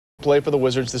play for the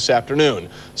Wizards this afternoon.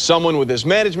 Someone with his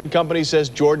management company says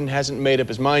Jordan hasn't made up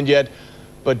his mind yet,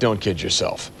 but don't kid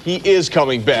yourself. He is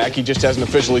coming back. He just hasn't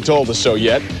officially told us so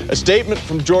yet. A statement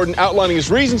from Jordan outlining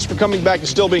his reasons for coming back is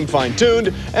still being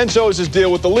fine-tuned, and so is his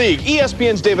deal with the league.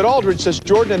 ESPN's David Aldridge says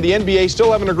Jordan and the NBA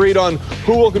still haven't agreed on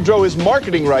who will control his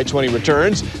marketing rights when he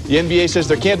returns. The NBA says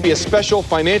there can't be a special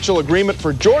financial agreement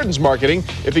for Jordan's marketing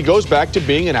if he goes back to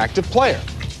being an active player.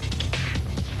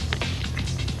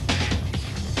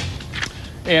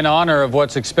 In honor of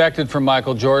what's expected from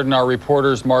Michael Jordan, our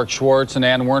reporters Mark Schwartz and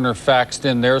Ann Werner faxed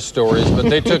in their stories, but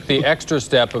they took the extra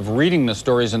step of reading the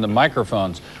stories into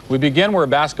microphones. We begin where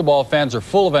basketball fans are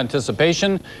full of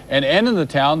anticipation and end in the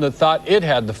town that thought it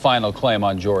had the final claim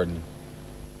on Jordan.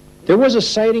 There was a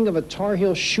sighting of a Tar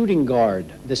Heel shooting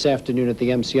guard this afternoon at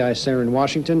the MCI Center in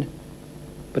Washington,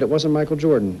 but it wasn't Michael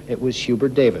Jordan. It was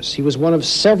Hubert Davis. He was one of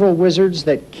several Wizards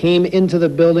that came into the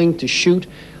building to shoot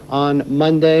on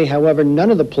Monday. However,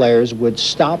 none of the players would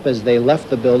stop as they left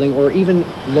the building or even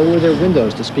lower their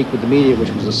windows to speak with the media, which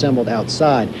was assembled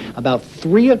outside. About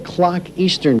 3 o'clock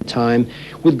Eastern time,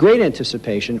 with great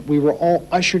anticipation, we were all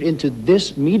ushered into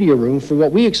this media room for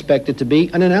what we expected to be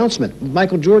an announcement,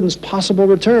 Michael Jordan's possible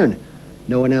return.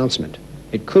 No announcement.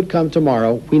 It could come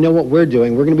tomorrow. We know what we're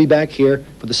doing. We're going to be back here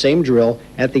for the same drill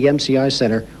at the MCI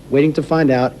Center, waiting to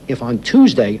find out if on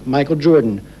Tuesday Michael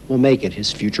Jordan will make it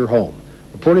his future home.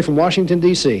 Reporting from Washington,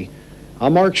 D.C.,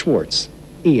 I'm Mark Schwartz,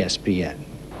 ESPN.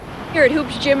 Here at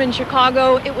Hoops Gym in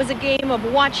Chicago, it was a game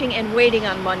of watching and waiting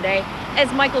on Monday,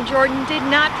 as Michael Jordan did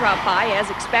not drop by, as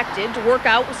expected, to work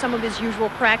out with some of his usual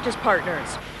practice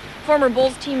partners. Former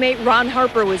Bulls teammate Ron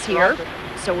Harper was here.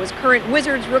 So was current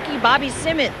Wizards rookie Bobby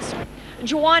Simmons.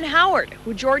 Juwan Howard,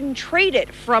 who Jordan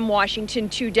traded from Washington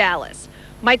to Dallas.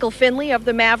 Michael Finley of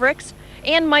the Mavericks,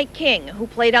 and Mike King, who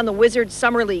played on the Wizards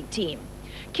Summer League team.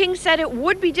 King said it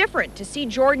would be different to see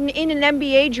Jordan in an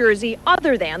NBA jersey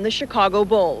other than the Chicago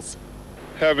Bulls.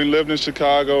 Having lived in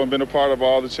Chicago and been a part of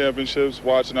all the championships,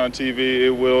 watching on TV, it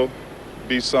will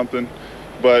be something,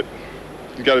 but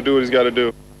he's got to do what he's got to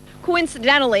do.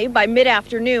 Coincidentally, by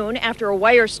mid-afternoon, after a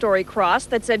wire story crossed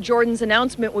that said Jordan's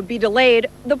announcement would be delayed,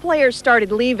 the players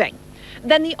started leaving.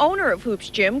 Then the owner of Hoops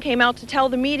Gym came out to tell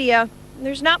the media,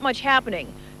 there's not much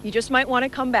happening. You just might want to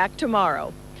come back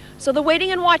tomorrow. So the waiting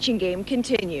and watching game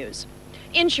continues.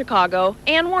 In Chicago,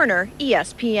 Ann Werner,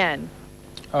 ESPN.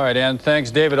 All right, Ann, thanks.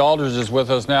 David Aldridge is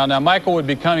with us now. Now, Michael would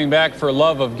be coming back for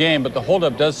love of game, but the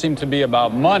holdup does seem to be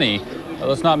about money.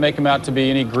 Let's not make him out to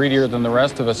be any greedier than the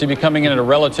rest of us. He'd be coming in at a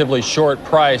relatively short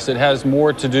price. It has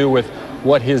more to do with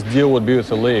what his deal would be with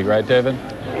the league, right, David?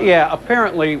 Yeah,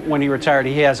 apparently when he retired,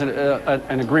 he has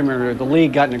an agreement, or the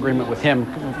league got an agreement with him,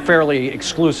 fairly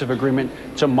exclusive agreement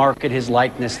to market his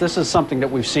likeness. This is something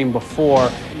that we've seen before.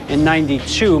 In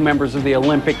 '92, members of the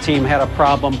Olympic team had a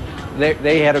problem.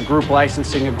 They had a group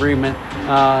licensing agreement,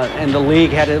 and the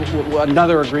league had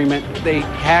another agreement. They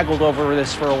haggled over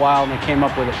this for a while, and they came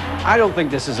up with it. I don't think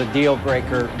this is a deal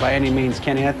breaker by any means,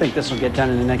 Kenny. I think this will get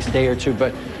done in the next day or two,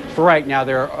 but for right now,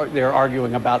 they're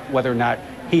arguing about whether or not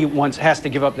he has to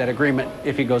give up that agreement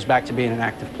if he goes back to being an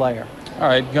active player. All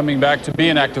right, coming back to be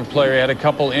an active player, he had a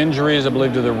couple injuries, I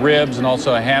believe, to the ribs and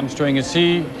also a hamstring. Is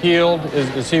he healed?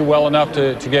 Is he well enough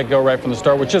to get go right from the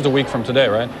start, which is a week from today,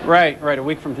 right? Right, a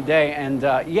week from today. And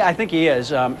yeah, I think he is.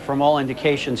 From all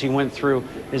indications, he went through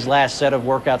his last set of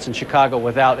workouts in Chicago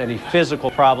without any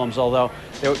physical problems, although,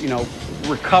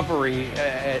 recovery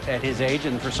at his age,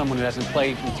 and for someone who hasn't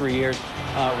played in 3 years,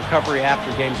 recovery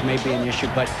after games may be an issue,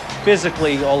 but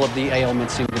physically all of the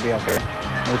ailments seem to be okay.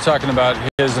 We're talking about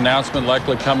his announcement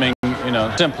likely coming,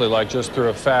 simply like just through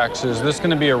a fax. Is this going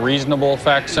to be a reasonable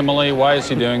facsimile? Why is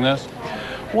he doing this?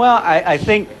 Well, I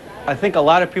think a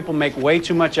lot of people make way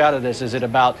too much out of this. Is it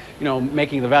about,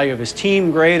 making the value of his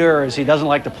team greater, or is he doesn't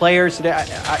like the players today?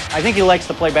 I think he likes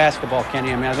to play basketball,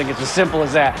 Kenny. I mean, I think it's as simple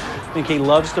as that. I think he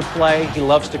loves to play, he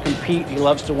loves to compete, he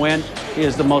loves to win. He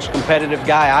is the most competitive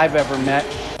guy I've ever met,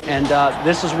 and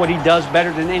this is what he does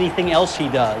better than anything else he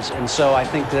does. And so I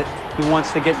think that he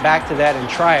wants to get back to that and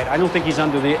try it. I don't think he's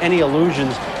under any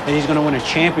illusions that he's going to win a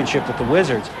championship with the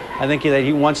Wizards. I think that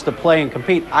he wants to play and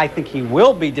compete. I think he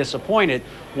will be disappointed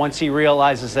once he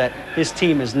realizes that his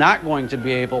team is not going to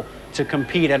be able to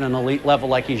compete at an elite level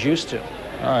like he's used to.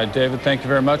 All right, David, thank you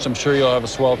very much. I'm sure you'll have a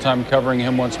swell time covering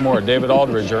him once more. David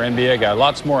Aldridge, our NBA guy.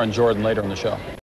 Lots more on Jordan later in the show.